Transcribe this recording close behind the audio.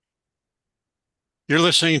You're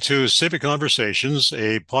listening to Civic Conversations,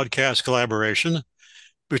 a podcast collaboration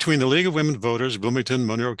between the League of Women Voters, Bloomington,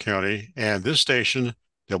 Monroe County, and this station,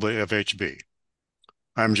 WFHB.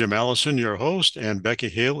 I'm Jim Allison, your host, and Becky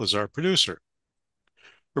Hale is our producer.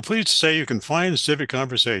 We're pleased to say you can find Civic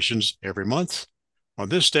Conversations every month on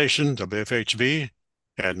this station, WFHB,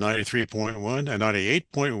 at 93.1 and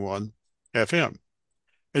 98.1 FM.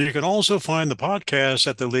 And you can also find the podcast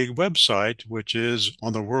at the League website, which is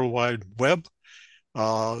on the World Wide Web.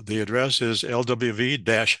 The address is lw-bmc.org.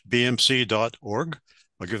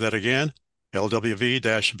 I'll give that again,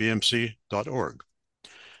 lw-bmc.org.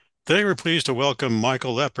 Today, we're pleased to welcome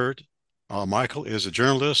Michael Leppert. Michael is a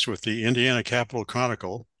journalist with the Indiana Capital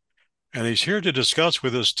Chronicle, and he's here to discuss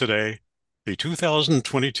with us today the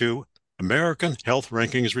 2022 American Health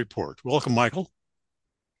Rankings Report. Welcome, Michael.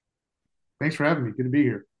 Thanks for having me. Good to be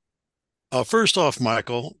here. First off,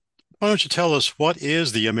 Michael, why don't you tell us what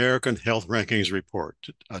is the American Health Rankings Report?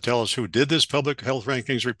 Tell us who did this public health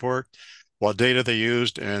rankings report, what data they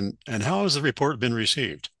used, and how has the report been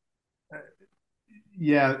received?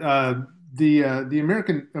 Yeah, the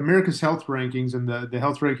America's Health Rankings and the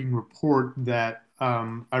health ranking report that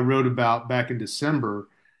I wrote about back in December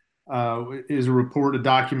is a report, a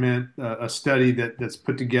document, a study that's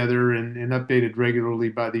put together and updated regularly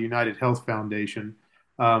by the United Health Foundation.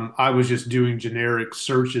 I was just doing generic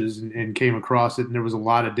searches and came across it, and there was a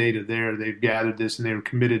lot of data there. They've gathered this, and they were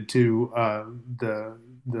committed to the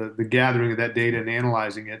gathering of that data and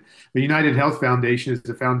analyzing it. The United Health Foundation is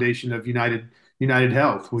the foundation of United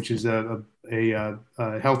Health, which is a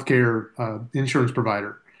healthcare insurance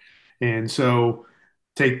provider. And so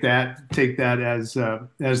take that as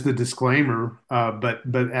the disclaimer. But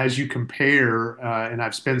as you compare, and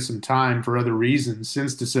I've spent some time for other reasons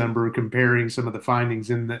since December comparing some of the findings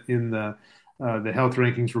in the health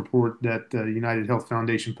rankings report that United Health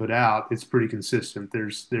Foundation put out. It's pretty consistent.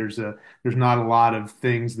 There's not a lot of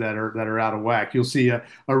things that are out of whack. You'll see a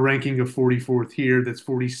ranking of 44th here, that's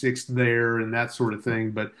 46th there, and that sort of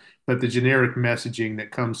thing. But the generic messaging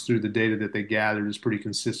that comes through the data that they gathered is pretty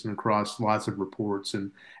consistent across lots of reports.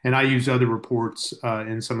 And I use other reports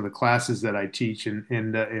in some of the classes that I teach, and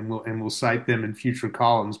we'll cite them in future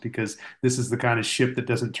columns because this is the kind of ship that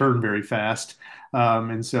doesn't turn very fast.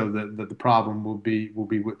 And so the problem will be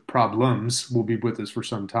with problems will be with us for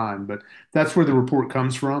some time. But that's where the report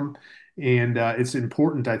comes from. And it's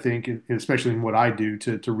important, I think, especially in what I do,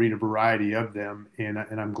 to read a variety of them. And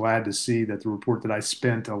I'm glad to see that the report that I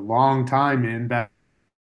spent a long time in back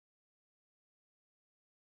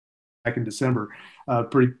in December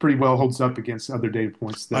pretty well holds up against other data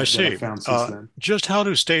points I that I've see. found since then. Just how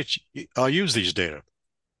do states use these data?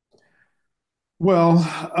 Well,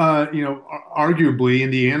 arguably,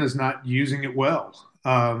 Indiana's not using it well.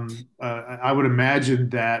 I would imagine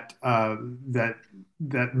that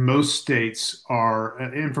most states are,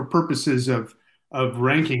 and for purposes of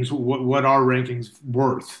rankings, what are rankings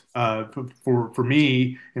worth? For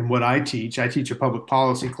me and what I teach a public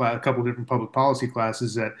policy class, a couple of different public policy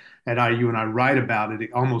classes at IU, and I write about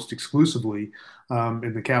it almost exclusively in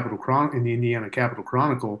the Indiana Capital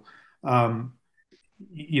Chronicle. Um,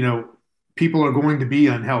 you know, people are going to be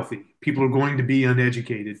unhealthy. People are going to be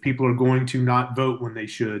uneducated. People are going to not vote when they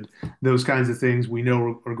should. Those kinds of things we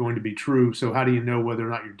know are going to be true. So how do you know whether or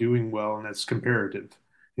not you're doing well? And that's comparative.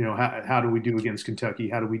 How do we do against Kentucky?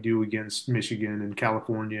 How do we do against Michigan and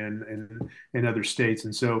California and other states?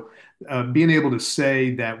 And so being able to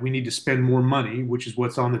say that we need to spend more money, which is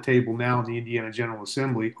what's on the table now in the Indiana General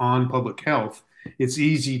Assembly on public health, it's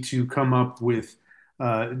easy to come up with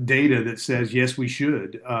data that says, yes, we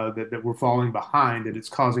should, that we're falling behind, that it's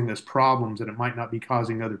causing us problems, that it might not be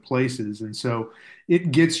causing other places. And so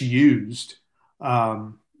it gets used.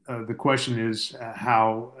 The question is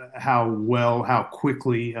how well, how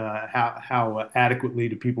quickly, how adequately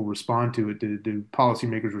do people respond to it? Do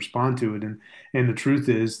policymakers respond to it? And the truth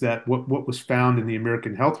is that what was found in the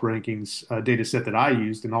American Health Rankings data set that I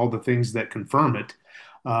used and all the things that confirm it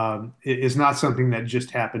is not something that just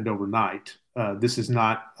happened overnight. This is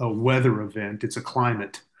not a weather event, it's a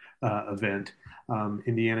climate event.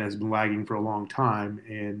 Indiana has been lagging for a long time,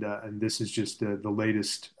 and this is just the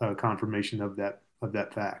latest confirmation of that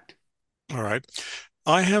fact. All right.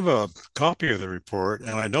 I have a copy of the report,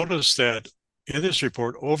 and I noticed that in this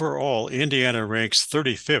report, overall, Indiana ranks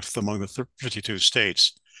 35th among the 52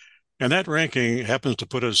 states. And that ranking happens to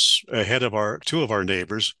put us ahead of our two of our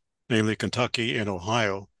neighbors, namely Kentucky and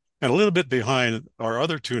Ohio, and a little bit behind our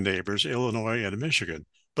other two neighbors, Illinois and Michigan.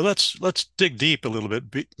 But let's dig deep a little bit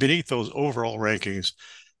beneath those overall rankings,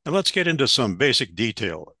 and let's get into some basic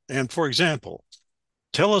detail. And for example,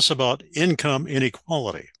 tell us about income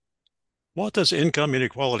inequality. What does income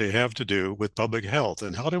inequality have to do with public health,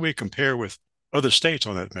 and how do we compare with other states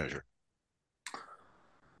on that measure?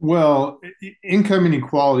 Well, income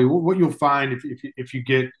inequality. What you'll find if you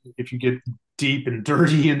get deep and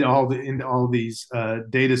dirty into all these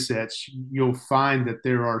data sets, you'll find that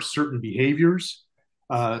there are certain behaviors,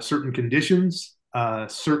 certain conditions,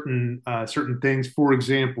 certain things. For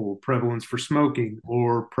example, prevalence for smoking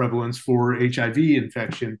or prevalence for HIV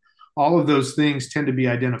infection. All of those things tend to be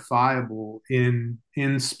identifiable in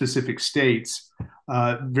specific states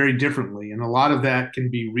very differently. And a lot of that can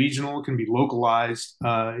be regional, can be localized.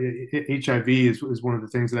 HIV is one of the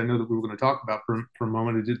things that I know that we were going to talk about for a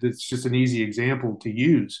moment. It's just an easy example to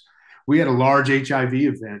use. We had a large HIV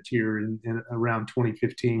event here in around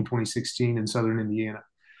 2015, 2016 in southern Indiana.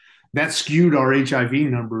 That skewed our HIV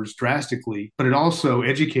numbers drastically, but it also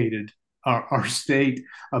educated our state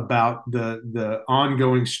about the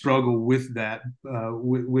ongoing struggle with that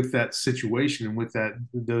situation and with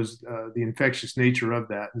the infectious nature of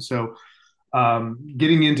that. And so,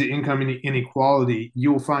 getting into income inequality,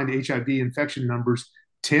 you'll find HIV infection numbers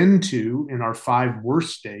tend to, in our five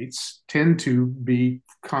worst states, tend to be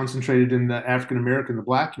concentrated in the African American, the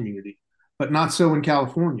Black community, but not so in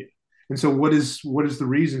California. And so, what is the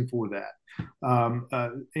reason for that?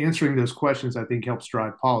 Answering those questions, I think, helps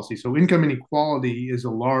drive policy. So, income inequality is a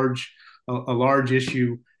large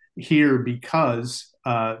issue here because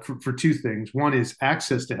for two things. One is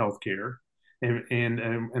access to healthcare,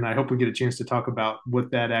 and I hope we get a chance to talk about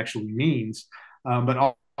what that actually means.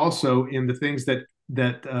 But also in the things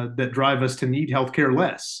that drive us to need healthcare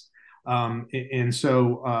less. And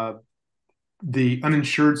so the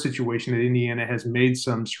uninsured situation that Indiana has made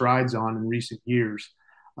some strides on in recent years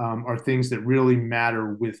are things that really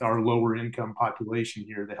matter with our lower income population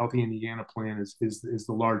here. The Healthy Indiana Plan is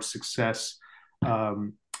the large success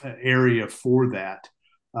area for that.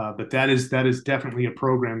 But that is definitely a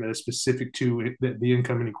program that is specific to the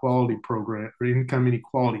income inequality program or income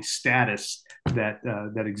inequality status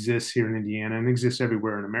that exists here in Indiana and exists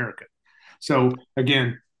everywhere in America. So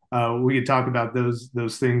again, we could talk about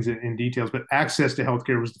those things in details, but access to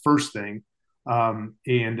healthcare was the first thing,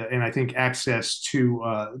 and I think access to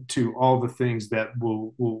all the things that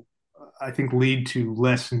will I think lead to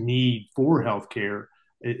less need for healthcare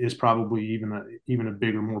is probably even a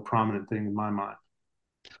bigger, more prominent thing in my mind.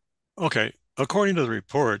 Okay, according to the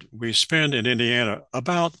report, we spend in Indiana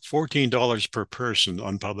about $14 per person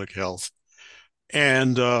on public health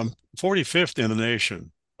and 45th in the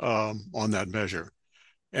nation on that measure.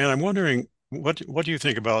 And I'm wondering, what do you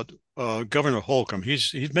think about Governor Holcomb?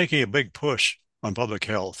 He's making a big push on public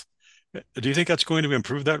health. Do you think that's going to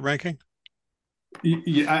improve that ranking?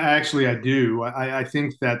 Yeah, I do. I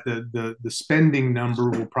think that the spending number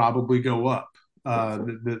will probably go up.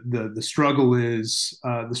 The struggle is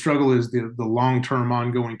the long term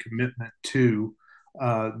ongoing commitment to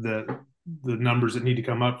the numbers that need to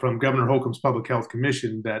come up from Governor Holcomb's Public Health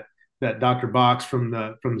Commission that Dr. Box from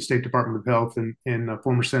the State Department of Health and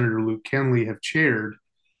former Senator Luke Kenley have chaired.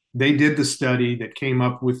 They did the study that came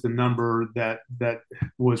up with the number that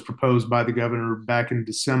was proposed by the governor back in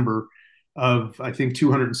December of I think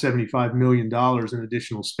 $275 million in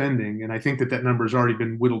additional spending, and I think that number has already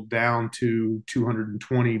been whittled down to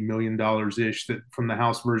 $220 million ish that from the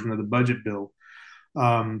House version of the budget bill.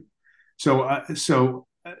 Um,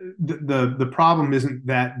 the problem isn't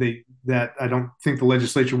that I don't think the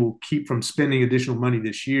legislature will keep from spending additional money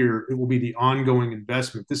this year. It will be the ongoing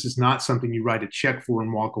investment. This is not something you write a check for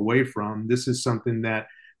and walk away from. This is something that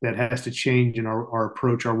has to change in our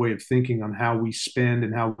approach, our way of thinking on how we spend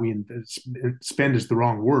and how we invest. Spend is the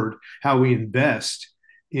wrong word. How we invest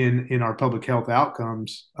in our public health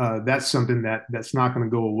outcomes. That's something that's not going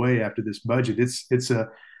to go away after this budget. It's a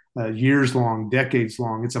years long, decades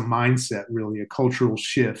long. It's a mindset, really, a cultural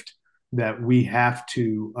shift that we have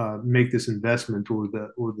to make this investment, or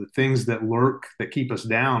the things that lurk that keep us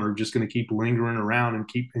down are just going to keep lingering around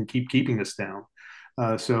and keep keeping us down.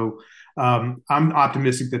 I'm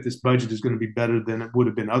optimistic that this budget is going to be better than it would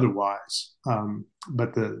have been otherwise.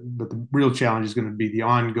 But the real challenge is going to be the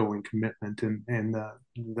ongoing commitment, and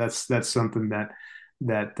that's something that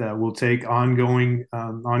will take ongoing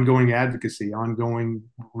advocacy, ongoing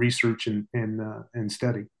research and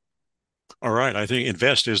study. All right, I think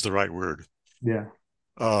invest is the right word. Yeah.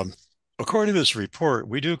 Um, According to this report,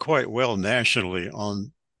 we do quite well nationally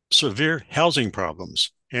on severe housing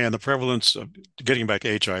problems and the prevalence of getting back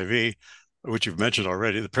to HIV, which you've mentioned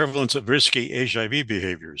already, the prevalence of risky HIV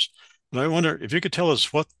behaviors. And I wonder if you could tell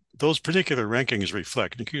us what those particular rankings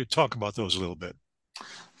reflect. And could you talk about those a little bit?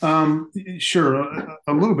 Um, sure,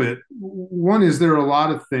 a little bit. One is there are a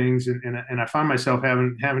lot of things, and I find myself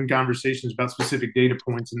having conversations about specific data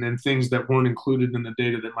points, and then things that weren't included in the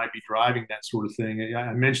data that might be driving that sort of thing.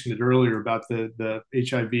 I mentioned it earlier about the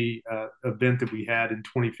HIV event that we had in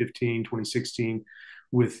 2015, 2016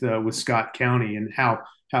 with Scott County, and how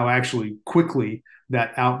actually quickly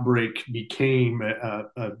that outbreak became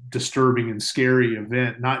a disturbing and scary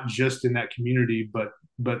event, not just in that community, but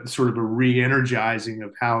sort of a re-energizing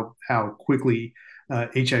of how quickly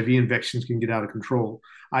HIV infections can get out of control.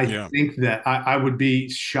 I Yeah. think that I would be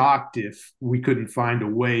shocked if we couldn't find a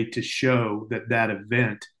way to show that that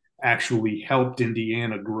event actually helped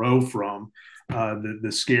Indiana grow from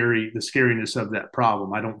the scariness of that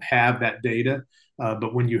problem. I don't have that data,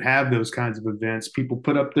 but when you have those kinds of events, people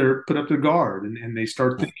put up their guard and they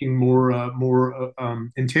start thinking more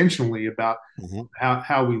intentionally about Mm-hmm.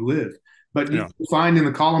 how we live. But you Yeah. find in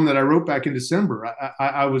the column that I wrote back in December,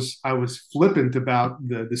 I was flippant about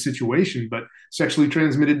the situation, but sexually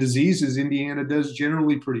transmitted diseases, Indiana does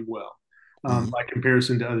generally pretty well Mm-hmm. by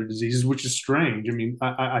comparison to other diseases, which is strange. I mean,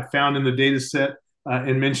 I found in the data set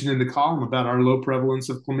and mentioned in the column about our low prevalence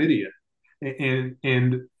of chlamydia, and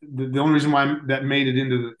the only reason why that made it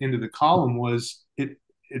into the column was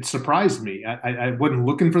it surprised me. I wasn't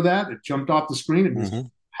looking for that. It jumped off the screen at me. Mm-hmm.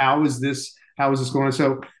 How is this going on?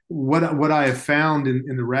 So what I have found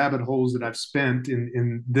in the rabbit holes that I've spent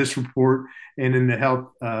in this report and in the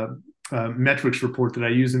health metrics report that I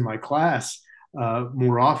use in my class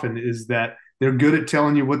more often is that they're good at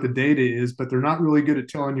telling you what the data is, but they're not really good at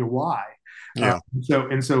telling you why. Uh,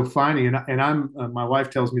 Yeah. so finding and I'm my wife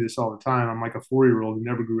tells me this all the time. I'm like a 4 year old who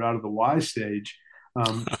never grew out of the why stage.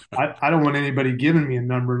 Um, I don't want anybody giving me a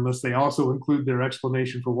number unless they also include their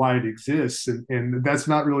explanation for why it exists, and that's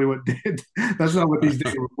not really what that's not what these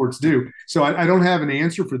data reports do. So I don't have an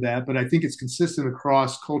answer for that, but I think it's consistent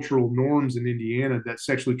across cultural norms in Indiana that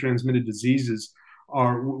sexually transmitted diseases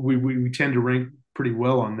are we tend to rank pretty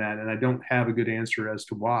well on that, and I don't have a good answer as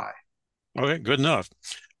to why. Okay, good enough.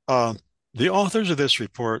 Uh, the authors of this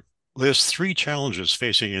report list three challenges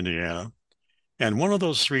facing Indiana, and one of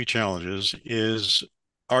those three challenges is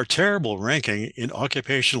our terrible ranking in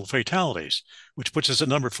occupational fatalities, which puts us at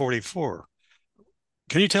number 44.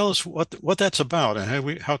 Can you tell us what that's about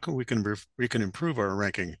and how can we can improve our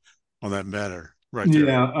ranking on that matter right there?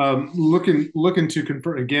 Yeah, looking to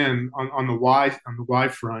confirm again on the why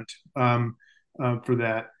front for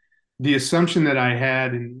that. The assumption that I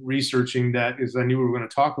had in researching that is I knew we were going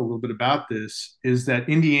to talk a little bit about this is that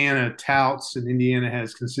Indiana touts and Indiana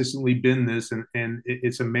has consistently been this, and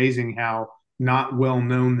it's amazing how not well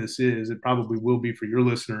known this is. It probably will be for your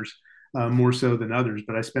listeners more so than others,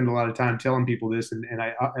 but I spend a lot of time telling people this, and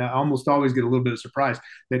I almost always get a little bit of surprise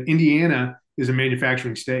that Indiana is a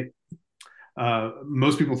manufacturing state.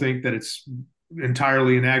 Most people think that it's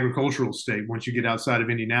entirely an agricultural state. Once you get outside of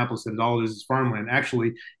Indianapolis, that all it is farmland.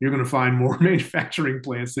 Actually, you're going to find more manufacturing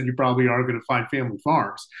plants than you probably are going to find family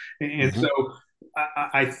farms. And Hmm. so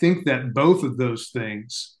I think that both of those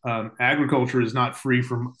things, agriculture is not free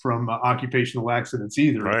from occupational accidents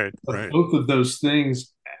either. Right, But right. both of those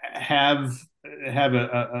things have have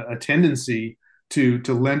a tendency to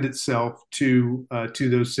lend itself to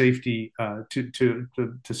those safety to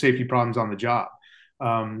safety problems on the job.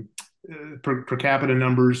 Um, per capita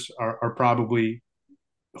numbers are probably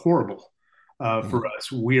horrible for Hmm.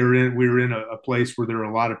 us. We're in a place where there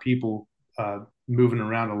are a lot of people moving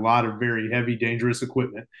around a lot of very heavy, dangerous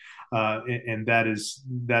equipment, and that is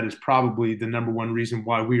probably the number one reason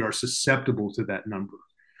why we are susceptible to that number.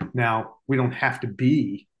 Now, we don't have to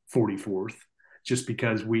be 44th just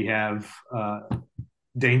because we have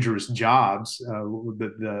dangerous jobs.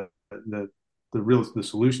 The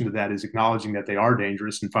solution to that is acknowledging that they are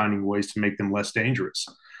dangerous and finding ways to make them less dangerous.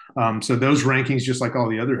 So those rankings, just like all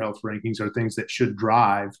the other health rankings, are things that should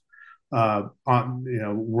drive on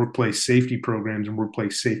workplace safety programs and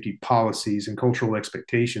workplace safety policies and cultural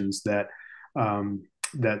expectations that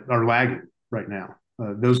are lagging right now.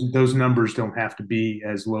 Those numbers don't have to be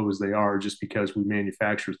as low as they are just because we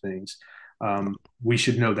manufacture things. We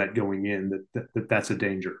should know that going in that's a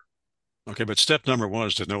danger. Okay, but step number one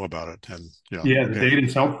is to know about it. And yeah, Yeah, the okay. data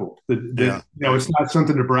is helpful. Yeah, right. It's not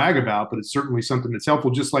something to brag about, but it's certainly something that's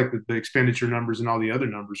helpful. Just like the expenditure numbers and all the other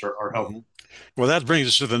numbers are Hmm. helpful. Well, that brings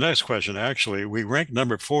us to the next question. Actually, we rank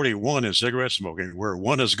number 41 in cigarette smoking, where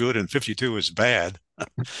one is good and 52 is bad.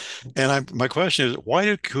 And my question is, why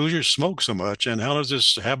do Cougars smoke so much, and how does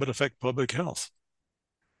this habit affect public health?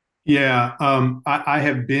 Yeah, I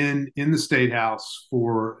have been in the state house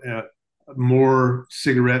for more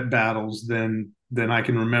cigarette battles than I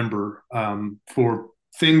can remember for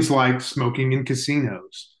things like smoking in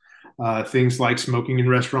casinos, things like smoking in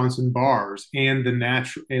restaurants and bars, and the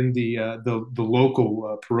natural and the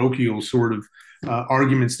local parochial sort of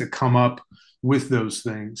arguments that come up with those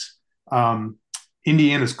things.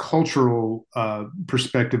 Indiana's cultural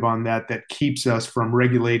perspective on that keeps us from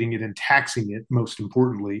regulating it and taxing it. Most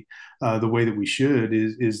importantly, the way that we should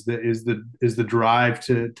is the drive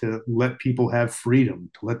to let people have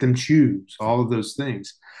freedom, to let them choose all of those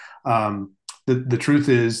things. The truth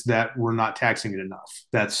is that we're not taxing it enough.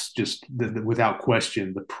 That's just without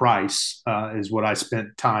question. The price is what I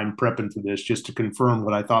spent time prepping for this, just to confirm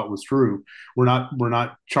what I thought was true. We're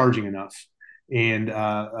not charging enough, and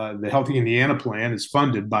the Healthy Indiana plan is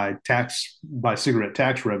funded by cigarette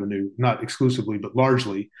tax revenue, not exclusively but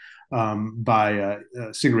largely by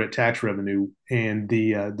cigarette tax revenue, and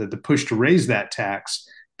the push to raise that tax.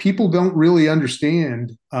 People don't really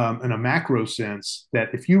understand in a macro sense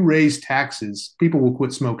that if you raise taxes, people will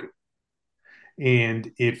quit smoking. And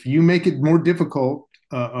if you make it more difficult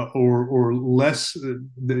or less,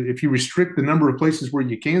 if you restrict the number of places where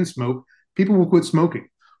you can smoke, people will quit smoking.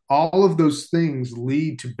 All of those things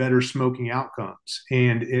lead to better smoking outcomes.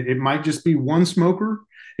 And it might just be one smoker,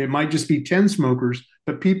 it might just be 10 smokers,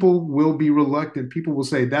 but people will be reluctant. People will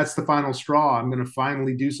say, that's the final straw. I'm going to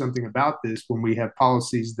finally do something about this when we have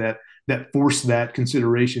policies that force that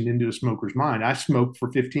consideration into a smoker's mind. I smoked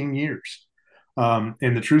for 15 years.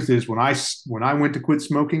 And the truth is, when I went to quit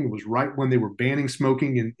smoking, it was right when they were banning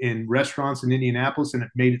smoking in restaurants in Indianapolis, and it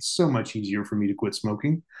made it so much easier for me to quit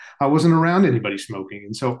smoking. I wasn't around anybody smoking,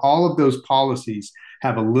 and so all of those policies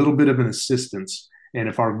have a little bit of an assistance. And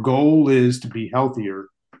if our goal is to be healthier,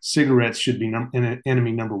 cigarettes should be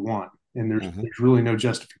enemy number one. And there's Hmm. there's really no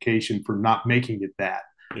justification for not making it that.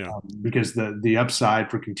 Yeah. Because the upside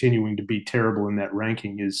for continuing to be terrible in that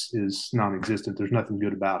ranking is non-existent. There's nothing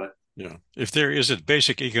good about it. Yeah. If there is a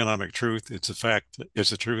basic economic truth, it's a fact, it's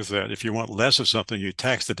the truth that if you want less of something, you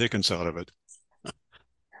tax the dickens out of it.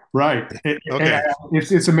 Right. Okay.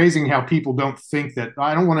 It's amazing how people don't think that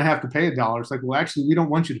I don't want to have to pay a dollar. It's like, well, actually, we don't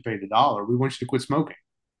want you to pay the dollar. We want you to quit smoking.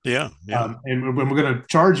 Yeah. Yeah. And we're going to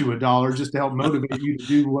charge you a dollar just to help motivate you to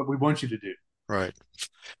do what we want you to do. Right.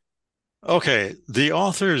 Okay. The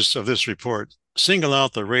authors of this report single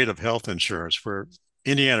out the rate of health insurance where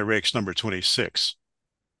Indiana ranks number 26.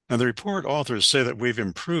 And the report authors say that we've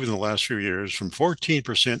improved in the last few years from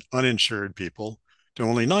 14% uninsured people to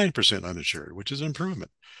only 9% uninsured, which is an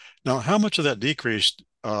improvement. Now, how much of that decrease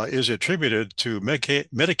is attributed to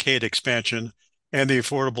Medicaid expansion and the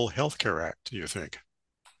Affordable Health Care Act, do you think?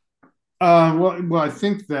 Well, I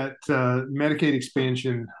think that Medicaid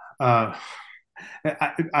expansion. I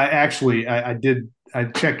actually I did I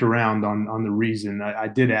checked around on the reason. I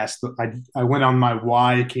did ask. I went on my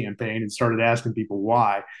why campaign and started asking people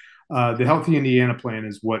why. The Healthy Indiana plan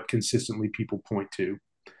is what consistently people point to.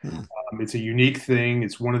 Hmm. It's a unique thing.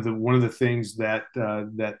 It's one of the things that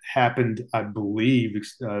happened, I believe,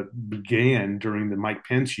 began during the Mike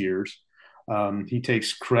Pence years. He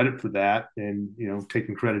takes credit for that, and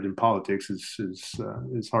taking credit in politics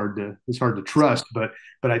is hard to trust. But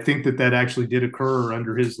I think that actually did occur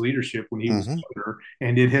under his leadership when he was Hmm. governor,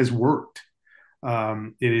 and it has worked.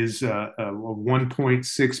 It is a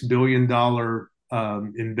 $1.6 billion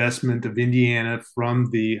investment of Indiana from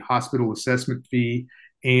the hospital assessment fee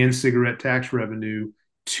and cigarette tax revenue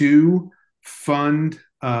to fund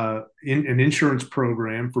an insurance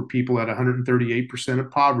program for people at 138%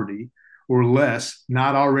 of poverty or less,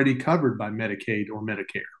 not already covered by Medicaid or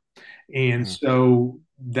Medicare. And so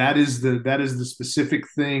that is the specific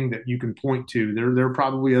thing that you can point to. There are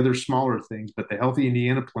probably other smaller things, but the Healthy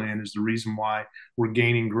Indiana plan is the reason why we're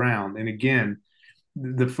gaining ground. And again,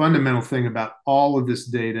 the fundamental thing about all of this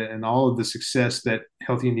data and all of the success that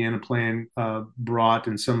Healthy Indiana plan brought,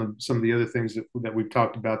 and some of the other things that we've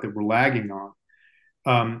talked about that we're lagging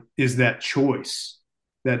on, is that choice,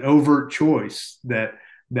 that overt choice that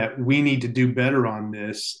we need to do better on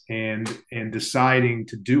this, and deciding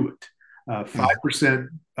to do it. 5%,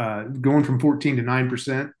 going from 14 to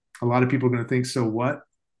 9%. A lot of people are going to think, so what?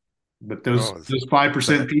 But those Oh, those 5%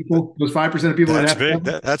 that, that people, those 5% of people that that's have big.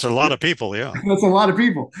 coverage, That's a lot of people. Yeah. that's a lot of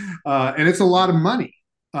people, and it's a lot of money.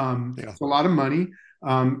 Yeah. It's a lot of money,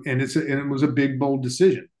 and it was a big bold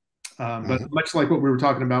decision. But Hmm. much like what we were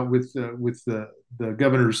talking about with the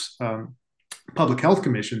governor's public health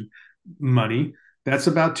commission money, That's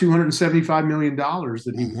about $275 million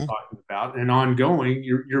that he was Hmm. talking about. And ongoing,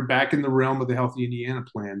 you're back in the realm of the Healthy Indiana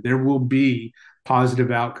plan. There will be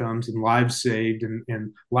positive outcomes and lives saved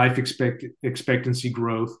and life expectancy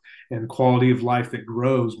growth and quality of life that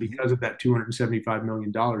grows Hmm. because of that $275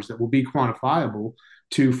 million that will be quantifiable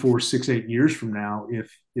 2, 4, 6, 8 years from now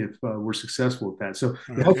if we're successful at that. So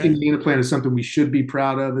the Healthy Okay. Indiana plan is something we should be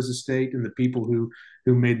proud of as a state, and the people who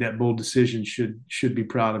made that bold decision should be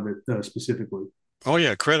proud of it specifically. Oh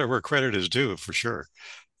yeah, credit where credit is due for sure.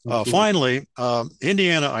 Absolutely. Finally,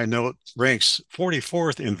 Indiana, I note, ranks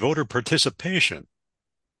 44th in voter participation.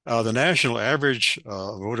 The national average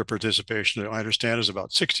voter participation, I understand, is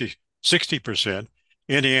about 60%.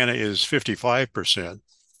 Indiana is 55%.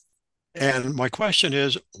 And my question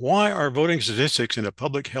is, why are voting statistics in a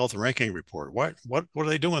public health ranking report? What are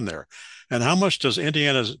they doing there? And how much does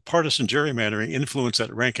Indiana's partisan gerrymandering influence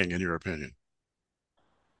that ranking, in your opinion?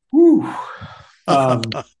 Whew. Um,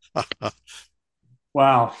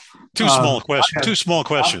 wow. Two small I questions. have Two small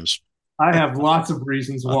questions. I have lots of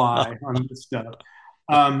reasons why on this stuff.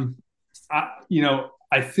 Um,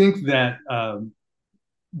 I think that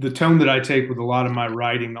the tone that I take with a lot of my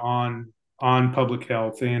writing on public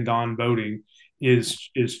health and on voting is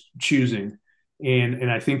choosing.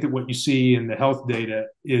 And I think that what you see in the health data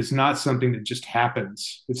is not something that just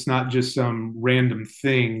happens. It's not just some random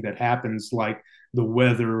thing that happens like the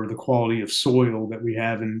weather or the quality of soil that we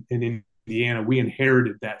have in Indiana. We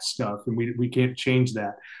inherited that stuff and we can't change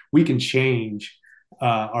that. We can change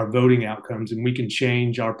our voting outcomes and we can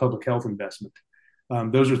change our public health investment.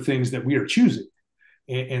 Those are things that we are choosing.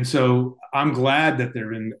 And so I'm glad that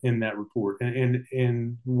they're in that report.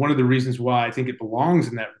 And one of the reasons why I think it belongs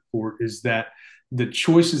in that report is that the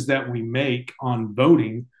choices that we make on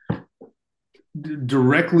voting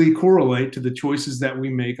directly correlate to the choices that we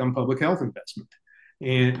make on public health investment.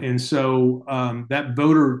 And so that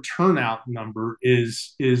voter turnout number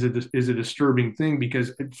is a disturbing thing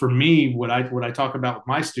because for me, what I talk about with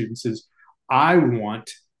my students is I want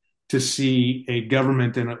to see a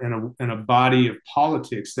government and a body of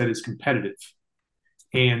politics that is competitive,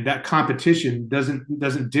 and that competition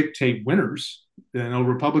doesn't dictate winners. You know,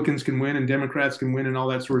 Republicans can win and Democrats can win and all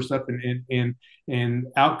that sort of stuff, and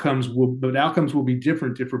outcomes will be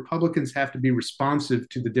different if Republicans have to be responsive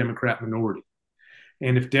to the Democrat minority,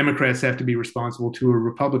 and if Democrats have to be responsible to a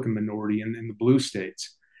Republican minority in the blue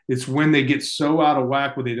states. It's when they get so out of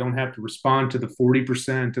whack where they don't have to respond to the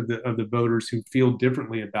 40% of the voters who feel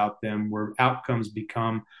differently about them, where outcomes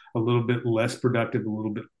become a little bit less productive, a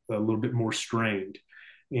little bit more strained.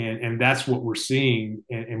 And that's what we're seeing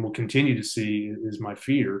and will continue to see is my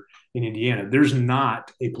fear in Indiana. There's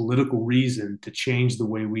not a political reason to change the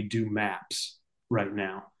way we do maps right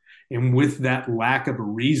now. And with that lack of a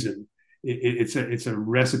reason, it's a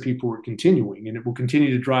recipe for it continuing, and it will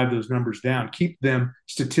continue to drive those numbers down, keep them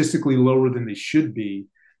statistically lower than they should be,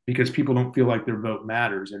 because people don't feel like their vote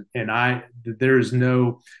matters. And there is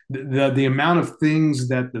no the amount of things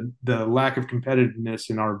that the lack of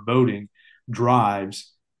competitiveness in our voting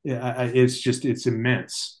drives. It's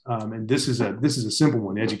immense, and this is a simple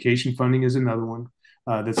one. Education funding is another one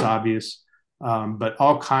that's obvious, but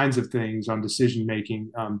all kinds of things on decision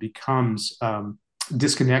making becomes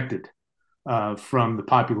disconnected from the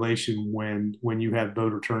population when you have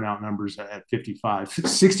voter turnout numbers at 55.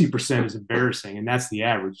 60% is embarrassing, and that's the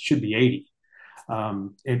average. It should be 80.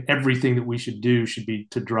 And everything that we should do should be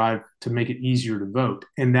to make it easier to vote,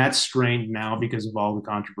 and that's strained now because of all the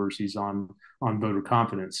controversies on voter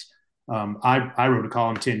confidence. I wrote a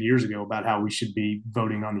column 10 years ago about how we should be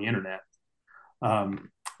voting on the internet. Um,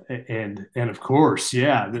 and of course,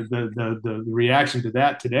 yeah, the reaction to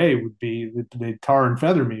that today would be that they tar and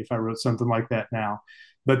feather me if I wrote something like that now.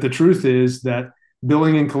 But the truth is that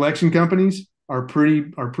billing and collection companies are pretty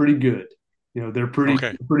good. You know, they're pretty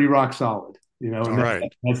Okay. pretty rock solid. You know, All and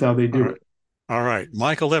right. that's how they All do right. it. All right.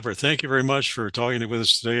 Michael Leppert, thank you very much for talking with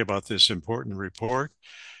us today about this important report.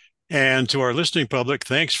 And to our listening public,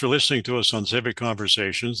 thanks for listening to us on Civic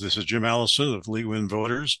Conversations. This is Jim Allison of League Win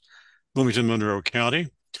Voters, Bloomington, Monroe County.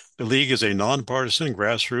 The League is a nonpartisan,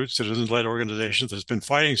 grassroots, citizen-led organization that's been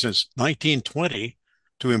fighting since 1920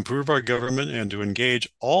 to improve our government and to engage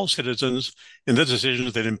all citizens in the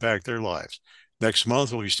decisions that impact their lives. Next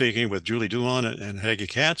month, we'll be speaking with Julie Dulon and Hagee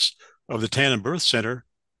Katz of the Tannin Birth Center,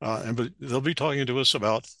 and they'll be talking to us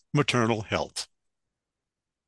about maternal health.